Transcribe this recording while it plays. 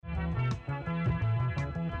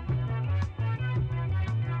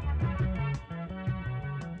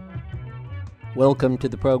Welcome to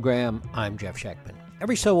the program. I'm Jeff Schechtman.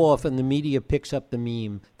 Every so often, the media picks up the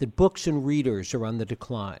meme that books and readers are on the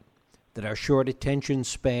decline, that our short attention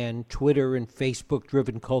span, Twitter and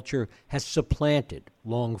Facebook-driven culture has supplanted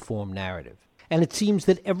long-form narrative. And it seems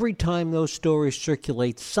that every time those stories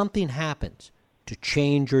circulate, something happens to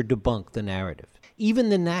change or debunk the narrative. Even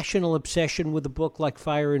the national obsession with a book like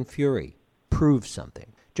Fire and Fury proves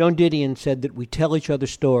something. Joan Didion said that we tell each other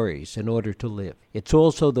stories in order to live. It's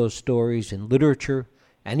also those stories in literature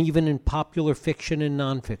and even in popular fiction and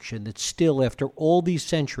nonfiction that still, after all these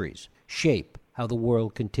centuries, shape how the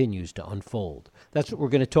world continues to unfold. That's what we're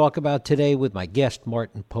going to talk about today with my guest,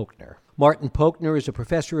 Martin Pochner. Martin Pochner is a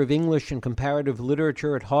professor of English and comparative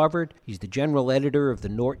literature at Harvard. He's the general editor of the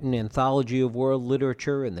Norton Anthology of World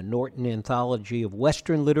Literature and the Norton Anthology of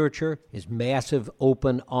Western Literature. His massive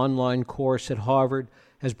open online course at Harvard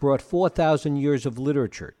has brought 4,000 years of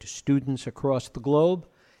literature to students across the globe,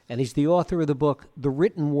 and he's the author of the book, The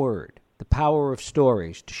Written Word, The Power of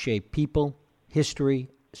Stories to Shape People, History,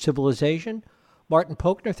 Civilization. Martin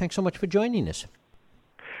Pochner, thanks so much for joining us.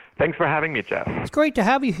 Thanks for having me, Jeff. It's great to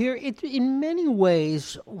have you here. In many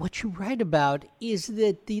ways, what you write about is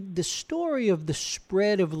that the story of the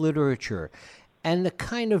spread of literature and the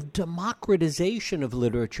kind of democratization of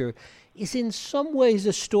literature is in some ways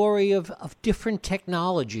a story of different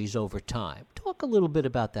technologies over time. Talk a little bit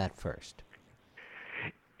about that first.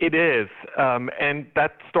 It is, and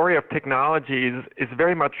that story of technologies is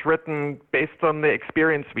very much written based on the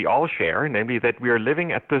experience we all share, namely that we are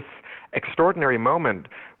living at this extraordinary moment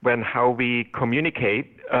when how we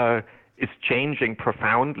communicate is changing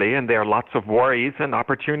profoundly, and there are lots of worries and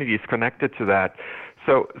opportunities connected to that.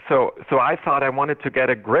 So I thought I wanted to get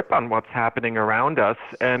a grip on what's happening around us,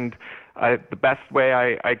 and the best way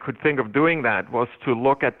I could think of doing that was to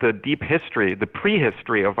look at the deep history, the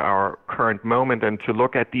prehistory of our current moment, and to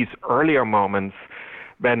look at these earlier moments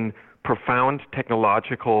when profound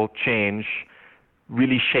technological change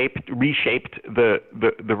really reshaped the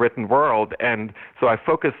written world. And so I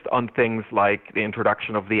focused on things like the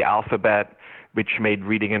introduction of the alphabet, which made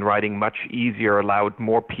reading and writing much easier, allowed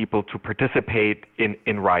more people to participate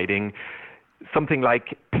in writing. Something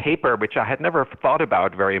like paper, which I had never thought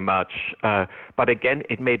about very much, but again,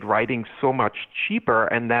 it made writing so much cheaper,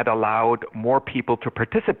 and that allowed more people to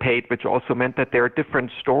participate, which also meant that there are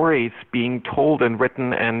different stories being told and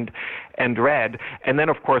written and read. And then,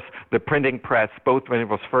 of course, the printing press, both when it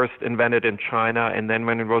was first invented in China and then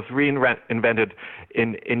when it was reinvented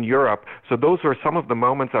in Europe. So those were some of the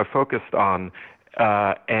moments I focused on,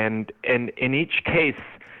 and in each case,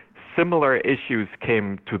 similar issues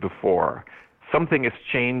came to the fore. Something is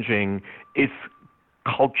changing. Is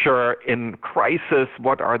culture in crisis?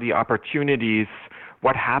 What are the opportunities?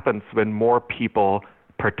 What happens when more people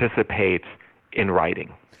participate in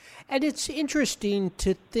writing? And it's interesting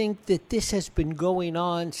to think that this has been going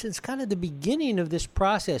on since kind of the beginning of this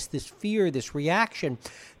process, this fear, this reaction,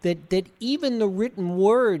 that even the written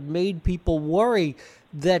word made people worry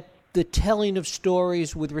that the telling of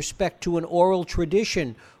stories with respect to an oral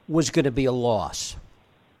tradition was going to be a loss.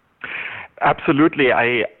 Absolutely.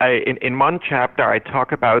 In one chapter, I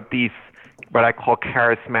talk about these, what I call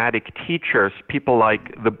charismatic teachers, people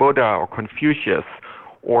like the Buddha or Confucius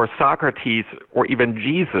or Socrates or even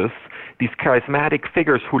Jesus, these charismatic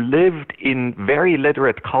figures who lived in very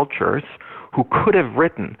literate cultures, who could have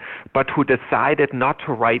written, but who decided not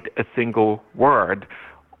to write a single word.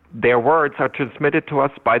 Their words are transmitted to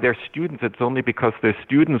us by their students. It's only because their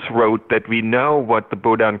students wrote that we know what the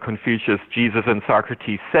Buddha and Confucius, Jesus and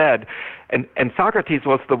Socrates said. And Socrates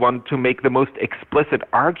was the one to make the most explicit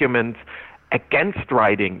argument against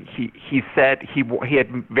writing. He said he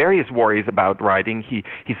had various worries about writing. He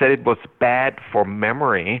said it was bad for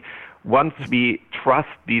memory. Once we trust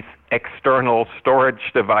these external storage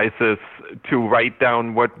devices to write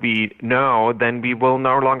down what we know, then we will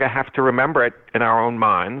no longer have to remember it in our own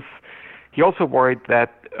minds. He also worried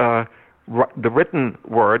that the written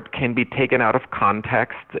word can be taken out of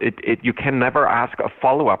context. You can never ask a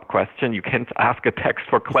follow-up question. You can't ask a text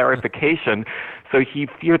for clarification. So he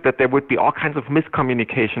feared that there would be all kinds of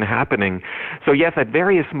miscommunication happening. So yes, at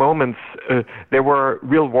various moments, there were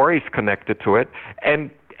real worries connected to it, and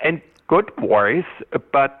good worries,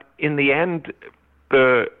 but in the end,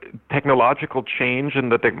 the technological change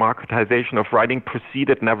and the democratization of writing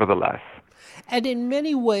proceeded nevertheless. And in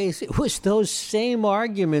many ways, it was those same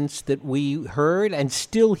arguments that we heard and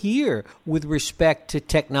still hear with respect to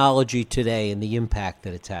technology today and the impact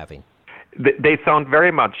that it's having. They sound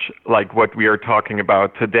very much like what we are talking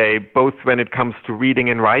about today, both when it comes to reading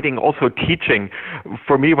and writing, also teaching.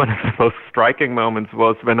 For me, one of the most striking moments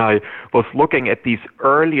was when I was looking at these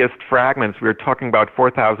earliest fragments. We were talking about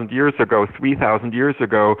 4,000 years ago, 3,000 years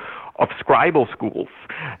ago, of scribal schools.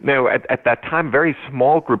 Now, at that time, very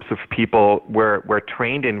small groups of people were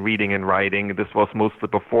trained in reading and writing. This was mostly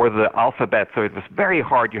before the alphabet, so it was very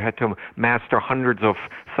hard. You had to master hundreds of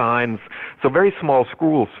signs. So very small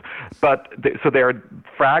schools. But so there are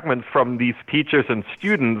fragments from these teachers and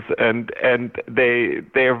students, and they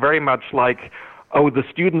are very much like, oh, the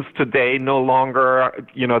students today no longer,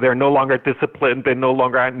 they're no longer disciplined. They no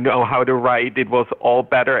longer know how to write. It was all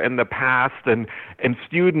better in the past. And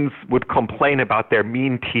students would complain about their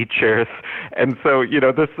mean teachers. And so,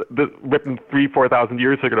 this written 4,000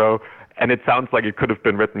 years ago, and it sounds like it could have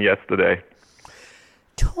been written yesterday.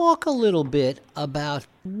 Talk a little bit about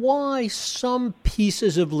why some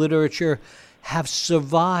pieces of literature have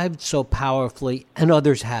survived so powerfully and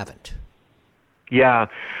others haven't. Yeah.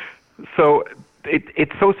 So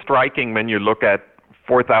it's so striking when you look at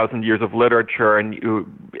 4,000 years of literature, and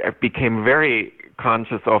you became very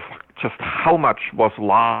conscious of just how much was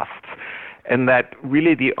lost, and that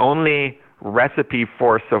really the only recipe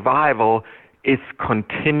for survival is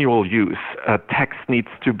continual use. Text needs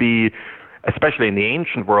to be, especially in the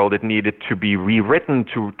ancient world, it needed to be rewritten,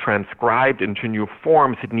 to transcribed into new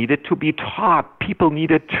forms. It needed to be taught. People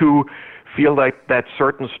needed to feel like that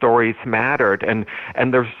certain stories mattered.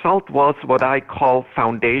 And the result was what I call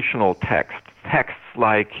foundational texts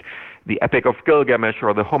like the Epic of Gilgamesh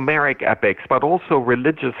or the Homeric epics, but also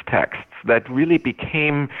religious texts that really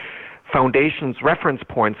became foundations, reference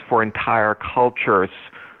points for entire cultures,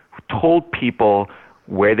 told people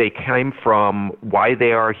where they came from, why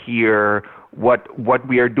they are here, what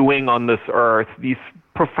we are doing on this earth, these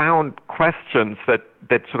profound questions that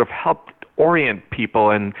sort of helped orient people,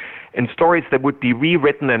 and stories that would be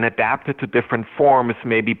rewritten and adapted to different forms,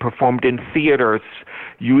 maybe performed in theaters,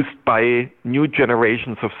 used by new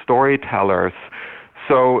generations of storytellers.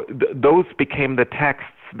 So those became the texts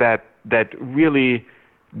that really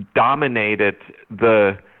dominated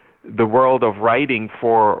the world of writing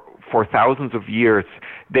for thousands of years.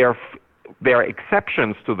 There are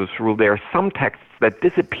exceptions to this rule. There are some texts that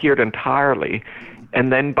disappeared entirely,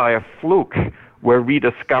 and then by a fluke were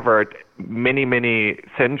rediscovered many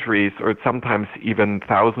centuries, or sometimes even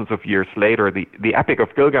thousands of years later. The Epic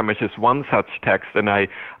of Gilgamesh is one such text, and I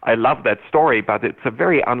love that story, but it's a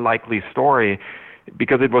very unlikely story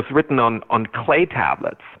because it was written on clay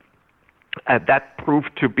tablets. That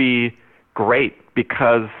proved to be great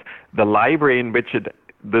because the library in which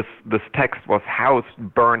this text was housed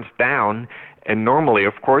burned down, and normally,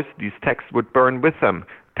 of course, these texts would burn with them,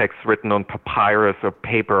 texts written on papyrus or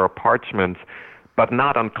paper or parchment, but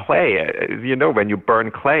not on clay. As you know, when you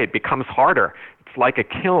burn clay, it becomes harder. It's like a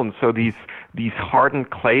kiln. So these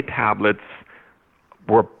hardened clay tablets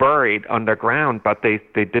were buried underground, but they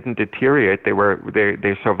didn't deteriorate.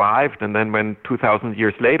 They survived. And then when 2,000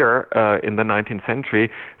 years later, in the 19th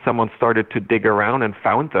century, someone started to dig around and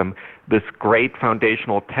found them, this great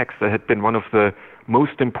foundational text that had been one of the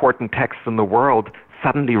most important texts in the world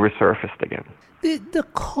suddenly resurfaced again. The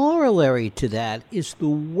corollary to that is the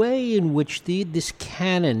way in which this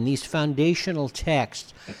canon, these foundational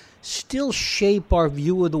texts, still shape our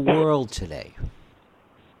view of the world today.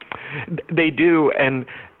 They do, and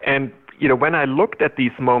when I looked at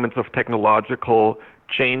these moments of technological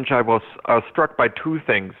change, I was struck by two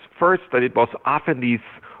things. First, that it was often these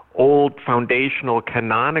old foundational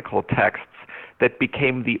canonical texts that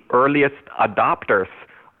became the earliest adopters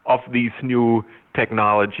of these new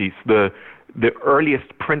technologies. The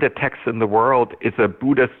earliest printed text in the world is a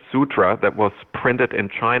Buddhist sutra that was printed in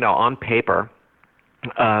China on paper,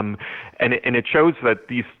 and it shows that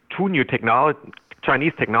these two new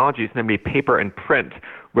Chinese technologies, namely paper and print,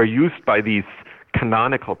 were used by these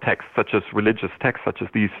canonical texts, such as religious texts, such as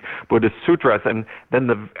these Buddhist sutras. And then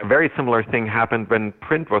the very similar thing happened when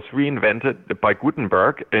print was reinvented by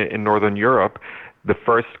Gutenberg in Northern Europe. The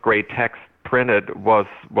first great text printed was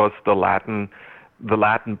the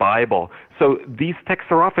Latin Bible. So these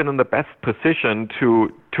texts are often in the best position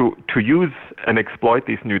to use and exploit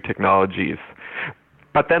these new technologies.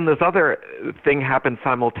 But then this other thing happened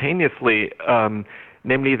simultaneously,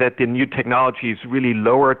 namely that the new technologies really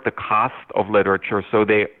lowered the cost of literature, so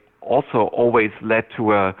they also always led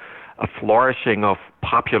to a flourishing of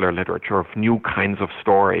popular literature, of new kinds of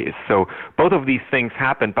stories. So both of these things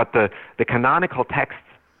happened, but the canonical texts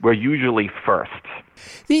were usually first.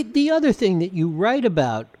 The other thing that you write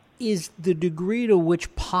about is the degree to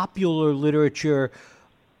which popular literature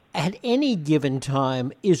at any given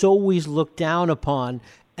time is always looked down upon,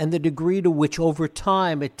 and the degree to which over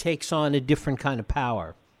time it takes on a different kind of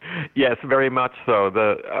power. Yes, very much so.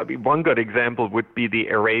 One good example would be the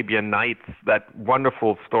Arabian Nights, that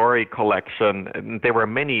wonderful story collection. And there were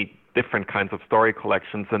many different kinds of story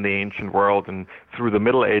collections in the ancient world and through the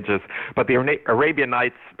Middle Ages. But the Arabian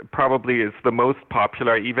Nights probably is the most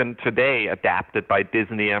popular, even today, adapted by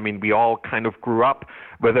Disney. I mean, we all kind of grew up,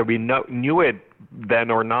 whether we knew it then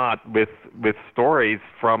or not, with stories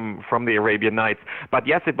from the Arabian Nights. But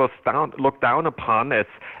yes, it was looked down upon as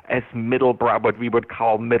middlebrow, what we would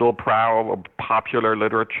call middlebrow popular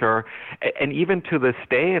literature. And even to this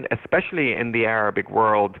day, and especially in the Arabic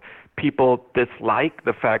world, people dislike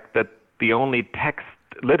the fact that the only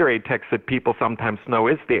literary text that people sometimes know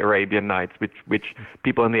is the Arabian Nights, which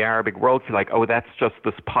people in the Arabic world feel like, oh, that's just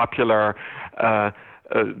this popular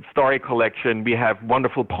story collection. We have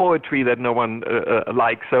wonderful poetry that no one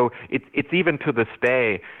likes. So it's even to this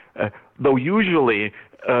day, though usually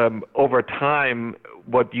over time,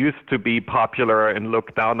 what used to be popular and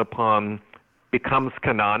looked down upon becomes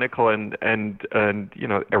canonical, and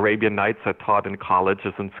Arabian Nights are taught in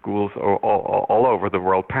colleges and schools all over the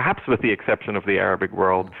world, perhaps with the exception of the Arabic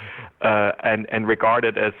world, and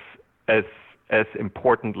regarded as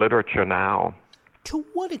important literature now. To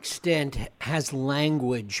what extent has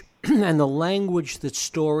language and the language that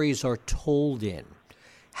stories are told in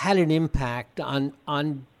had an impact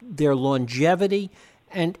on their longevity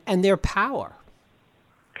and their power?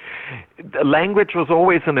 Language was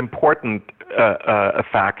always an important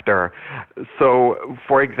factor. So,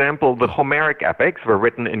 for example, the Homeric epics were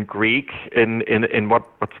written in Greek in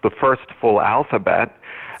what's the first full alphabet.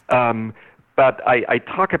 But I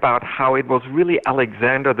talk about how it was really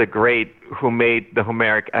Alexander the Great who made the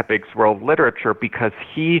Homeric epics world literature, because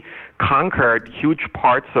he conquered huge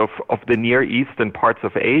parts of the Near East and parts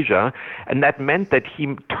of Asia, and that meant that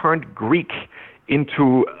he turned Greek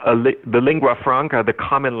into the lingua franca, the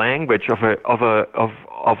common language of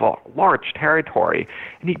a large territory,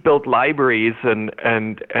 and he built libraries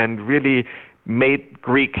and really made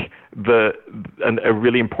Greek a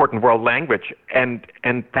really important world language, and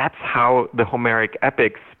that's how the Homeric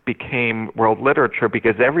epics became world literature,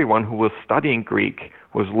 because everyone who was studying Greek,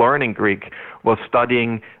 was learning Greek, was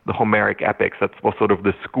studying the Homeric epics. That was sort of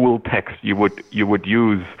the school text you would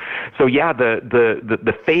use. So yeah,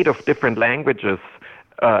 the fate of different languages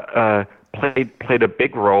played a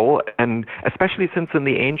big role, and especially since in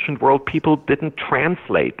the ancient world people didn't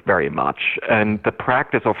translate very much, and the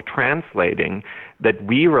practice of translating that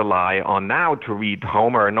we rely on now to read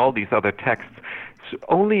Homer and all these other texts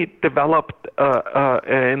only developed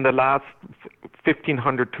in the last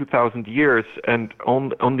 1,500, 2,000 years, and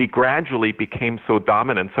only gradually became so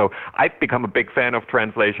dominant. So I've become a big fan of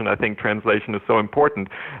translation. I think translation is so important.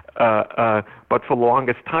 But for the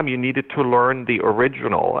longest time, you needed to learn the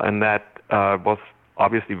original, and that was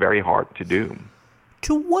obviously very hard to do.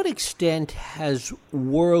 To what extent has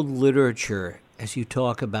world literature, as you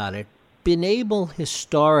talk about it, been able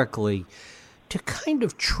historically to kind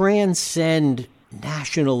of transcend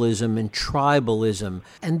nationalism and tribalism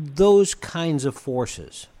and those kinds of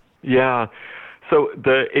forces? Yeah. So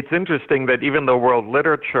it's interesting that even though world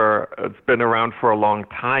literature has been around for a long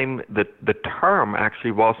time, the term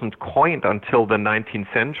actually wasn't coined until the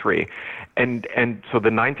 19th century. And so the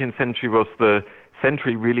 19th century was the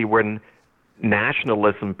century really when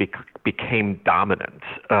nationalism became dominant.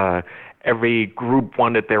 Every group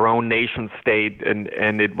wanted their own nation state,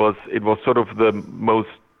 and it was sort of the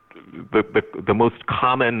most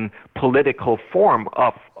common political form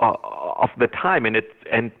of the time,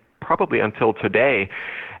 and probably until today.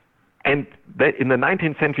 And that in the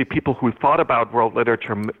 19th century, people who thought about world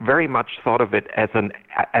literature very much thought of it as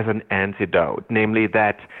an antidote, namely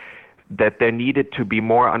that there needed to be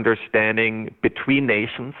more understanding between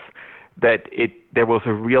nations, that there was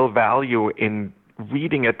a real value in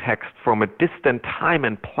reading a text from a distant time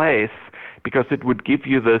and place, because it would give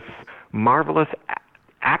you this marvelous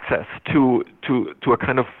access to a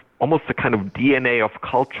kind of almost a kind of DNA of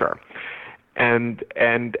culture. And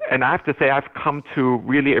I have to say, I've come to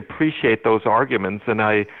really appreciate those arguments, and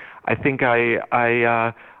I think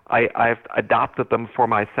I've adopted them for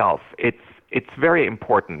myself. It's very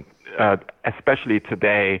important, especially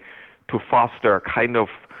today, to foster kind of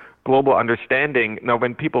global understanding. Now,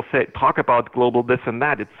 when people talk about global this and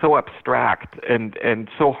that, it's so abstract and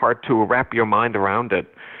so hard to wrap your mind around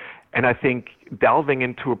it. And I think delving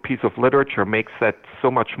into a piece of literature makes that so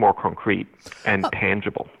much more concrete and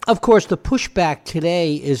tangible. Of course, the pushback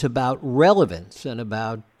today is about relevance and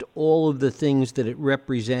about all of the things that it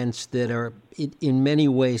represents that are in many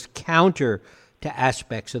ways counter to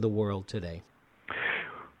aspects of the world today?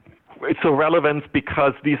 It's a relevance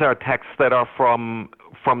because these are texts that are from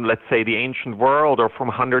let's say the ancient world or from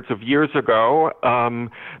hundreds of years ago.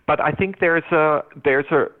 But I think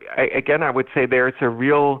again I would say there's a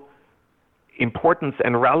real importance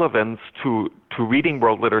and relevance to reading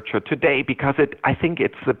world literature today because I think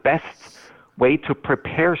it's the best way to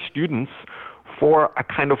prepare students for a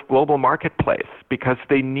kind of global marketplace because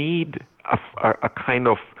they need a kind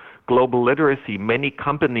of global literacy. Many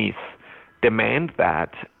companies demand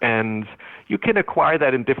that, and you can acquire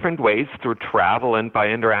that in different ways through travel and by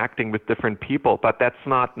interacting with different people, but that's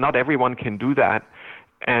not everyone can do that.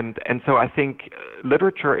 And so I think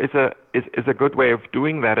literature is a good way of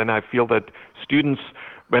doing that, and I feel that students,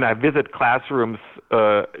 when I visit classrooms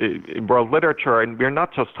in world literature, and we're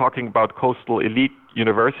not just talking about coastal elite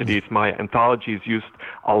universities, my anthology is used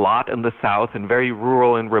a lot in the South in very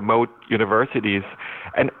rural and remote universities,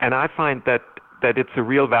 and I find that it's a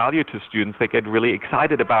real value to students. They get really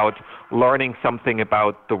excited about learning something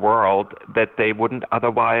about the world that they wouldn't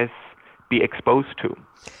otherwise be exposed to.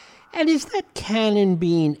 And is that canon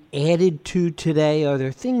being added to today? Are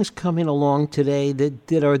there things coming along today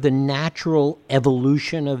that are the natural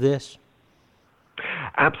evolution of this?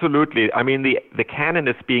 Absolutely. I mean, the canon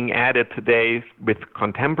is being added today with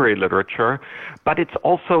contemporary literature, but it's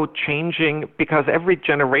also changing because every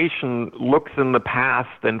generation looks in the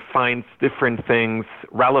past and finds different things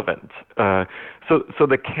relevant. So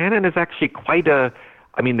the canon is actually I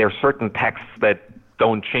mean, there are certain texts that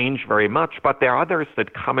don't change very much, but there are others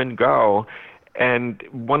that come and go. And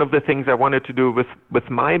one of the things I wanted to do with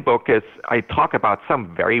my book is I talk about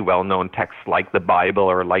some very well-known texts like the Bible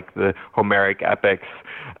or like the Homeric epics,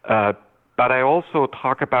 but I also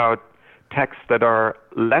talk about texts that are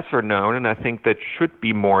lesser known and I think that should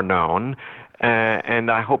be more known, and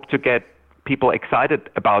I hope to get people excited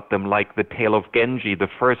about them, like The Tale of Genji, the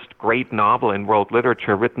first great novel in world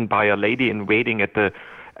literature written by a lady in waiting at the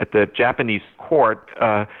Japanese court,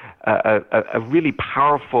 a really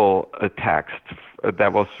powerful text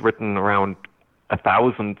that was written around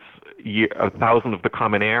 1,000 of the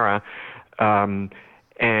Common Era,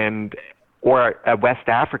 or a West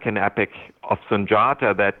African epic of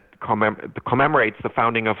Sunjata that commemorates the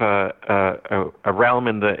founding of a realm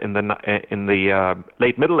in the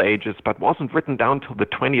late Middle Ages, but wasn't written down till the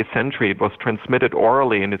 20th century. It was transmitted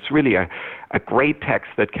orally, and it's really a great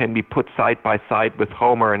text that can be put side by side with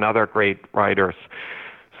Homer and other great writers.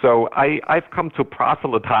 So I've come to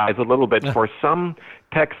proselytize a little bit for some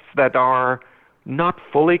texts that are not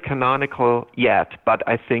fully canonical yet, but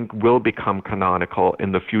I think will become canonical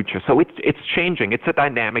in the future. So it's changing. It's a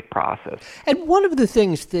dynamic process. And one of the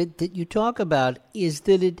things that you talk about is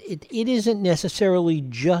that it isn't necessarily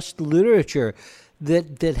just literature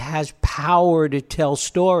that has power to tell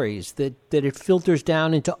stories, that it filters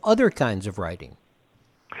down into other kinds of writing.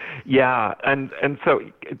 Yeah, and so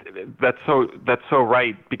that's so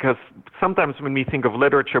right, because sometimes when we think of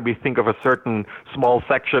literature, we think of a certain small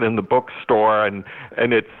section in the bookstore, and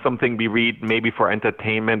it's something we read maybe for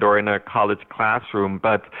entertainment or in a college classroom.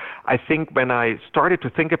 But I think when I started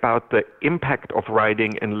to think about the impact of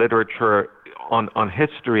writing in literature on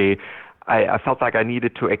history, I felt like I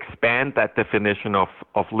needed to expand that definition of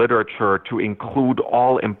literature to include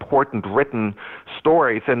all important written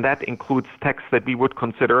stories, and that includes texts that we would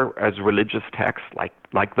consider as religious texts,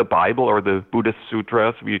 like the Bible or the Buddhist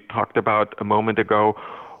sutras we talked about a moment ago,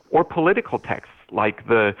 or political texts like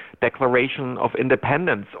the Declaration of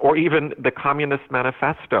Independence or even the Communist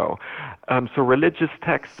Manifesto. So religious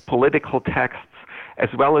texts, political texts,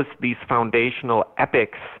 as well as these foundational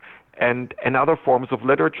epics and other forms of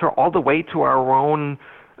literature, all the way to our own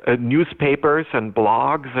newspapers and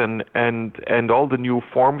blogs and all the new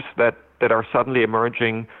forms that are suddenly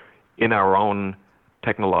emerging in our own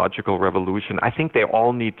technological revolution. I think they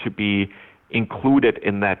all need to be included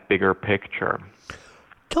in that bigger picture.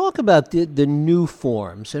 Talk about the new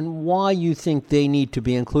forms and why you think they need to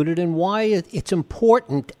be included and why it's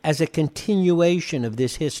important as a continuation of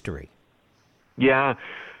this history. Yeah.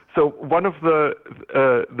 So one of the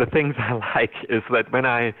things I like is that when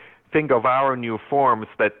I think of our new forms,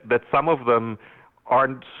 that some of them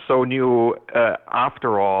aren't so new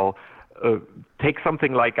after all. Take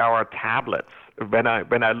something like our tablets. When I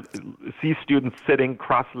see students sitting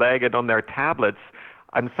cross-legged on their tablets,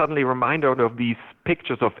 I'm suddenly reminded of these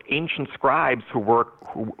pictures of ancient scribes who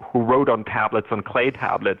wrote on tablets, on clay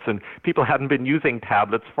tablets, and people hadn't been using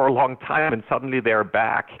tablets for a long time, and suddenly they're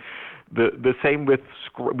back. The same with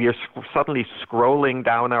we are suddenly scrolling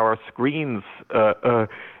down our screens,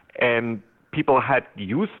 and people had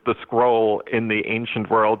used the scroll in the ancient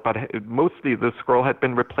world, but mostly the scroll had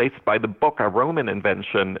been replaced by the book, a Roman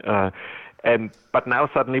invention. But now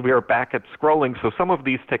suddenly we are back at scrolling. So some of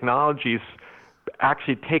these technologies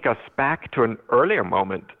actually take us back to an earlier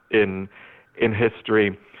moment in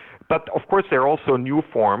history. But of course, there are also new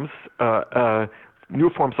forms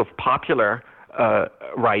of popular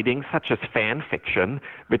writing, such as fan fiction,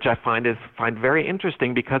 which I find very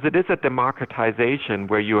interesting because it is a democratization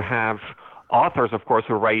where you have authors, of course,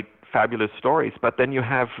 who write fabulous stories, but then you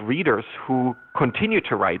have readers who continue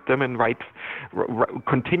to write them and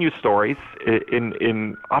continue stories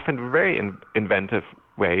in often very inventive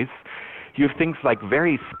ways. You have things like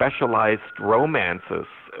very specialized romances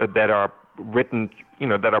that are written,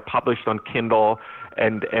 that are published on Kindle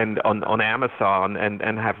and on Amazon and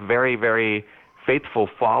have very, very faithful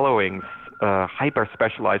followings,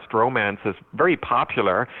 hyper-specialized romances, very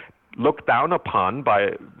popular, looked down upon by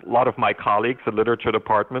a lot of my colleagues in literature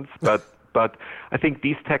departments, but I think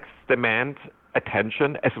these texts demand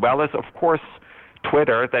attention, as well as, of course,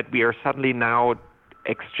 Twitter, that we are suddenly now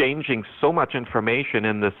exchanging so much information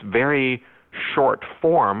in this very short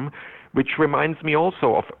form, which reminds me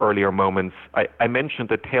also of earlier moments. I mentioned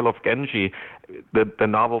The Tale of Genji, the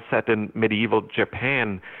novel set in medieval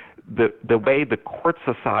Japan. The way the court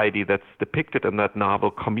society that's depicted in that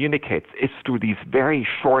novel communicates is through these very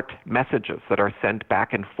short messages that are sent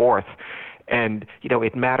back and forth. And,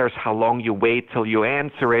 it matters how long you wait till you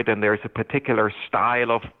answer it, and there's a particular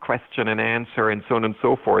style of question and answer, and so on and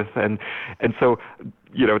so forth. And so,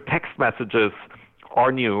 text messages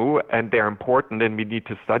are new, and they're important, and we need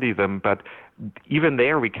to study them. But even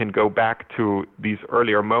there, we can go back to these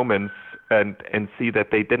earlier moments and see that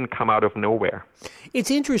they didn't come out of nowhere. It's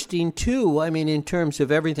interesting, too. I mean, in terms of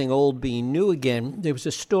everything old being new again, there was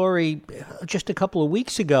a story just a couple of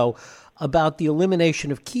weeks ago about the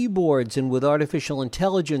elimination of keyboards, and with artificial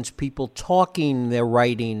intelligence, people talking their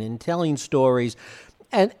writing and telling stories,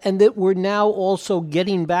 and that we're now also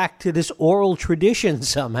getting back to this oral tradition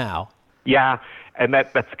somehow. Yeah, and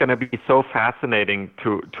that's going to be so fascinating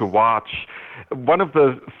to watch. One of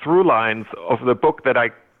the through lines of the book that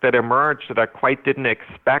emerged that I quite didn't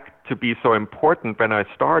expect to be so important when I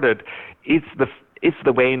started is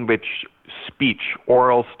the way in which speech,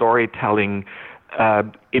 oral storytelling,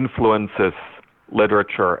 influences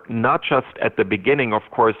literature. Not just at the beginning, of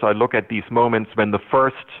course. I look at these moments when the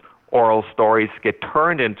first oral stories get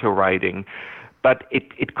turned into writing, but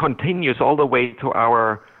it continues all the way to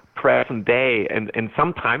our present day, and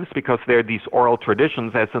sometimes because there are these oral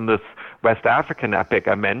traditions, as in this West African epic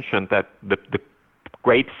I mentioned, that the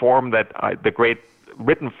great form the great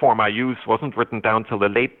written form I use wasn't written down till the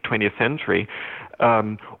late 20th century.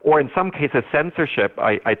 Or in some cases, censorship.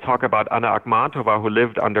 I talk about Anna Akhmatova, who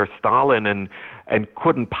lived under Stalin and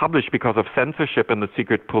couldn't publish because of censorship in the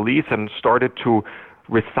secret police, and started to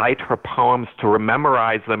recite her poems, to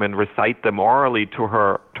memorize them and recite them orally to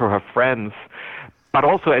her friends. But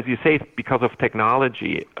also, as you say, because of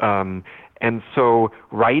technology. And so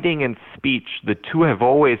writing and speech, the two have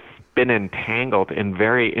always been entangled in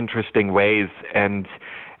very interesting ways, and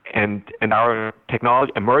our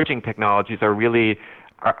emerging technologies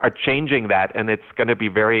are changing that, and it's going to be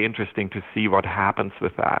very interesting to see what happens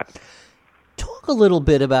with that. Talk a little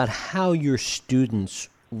bit about how your students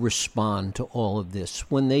respond to all of this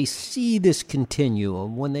when they see this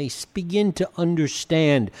continuum, when they begin to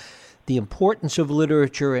understand the importance of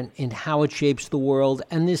literature and how it shapes the world,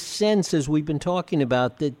 and this sense, as we've been talking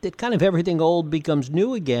about, that kind of everything old becomes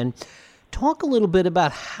new again. Talk a little bit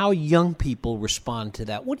about how young people respond to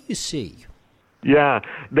that. What do you see? Yeah,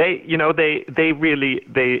 they really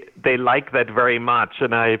like that very much,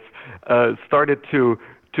 and I've started to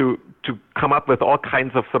come up with all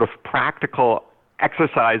kinds of sort of practical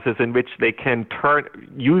exercises in which they can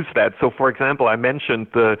use that. So, for example, I mentioned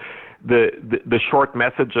the short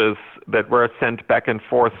messages that were sent back and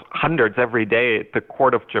forth, hundreds every day at the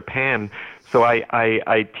court of Japan. So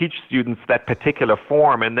I teach students that particular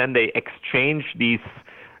form, and then they exchange these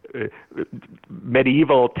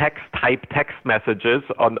medieval text messages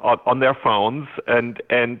on their phones, and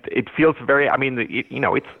it feels very,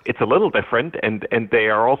 it's a little different, and they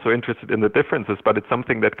are also interested in the differences, but it's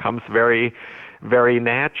something that comes very, very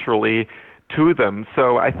naturally to them.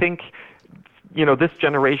 So I think this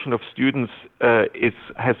generation of students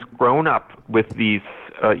has grown up with these.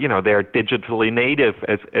 They're digitally native,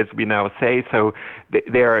 as we now say. So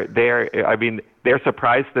they're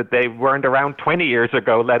surprised that they weren't around 20 years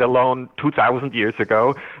ago, let alone 2,000 years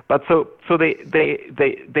ago. But so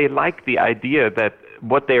they like the idea that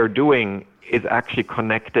what they are doing is actually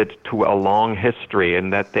connected to a long history,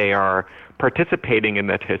 and that they are participating in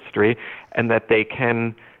that history, and that they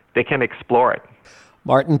can explore it.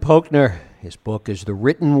 Martin Pochner, his book is The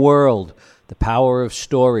Written World, The Power of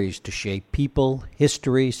Stories to Shape People,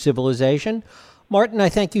 History, Civilization. Martin, I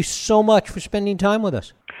thank you so much for spending time with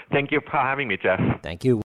us. Thank you for having me, Jeff. Thank you.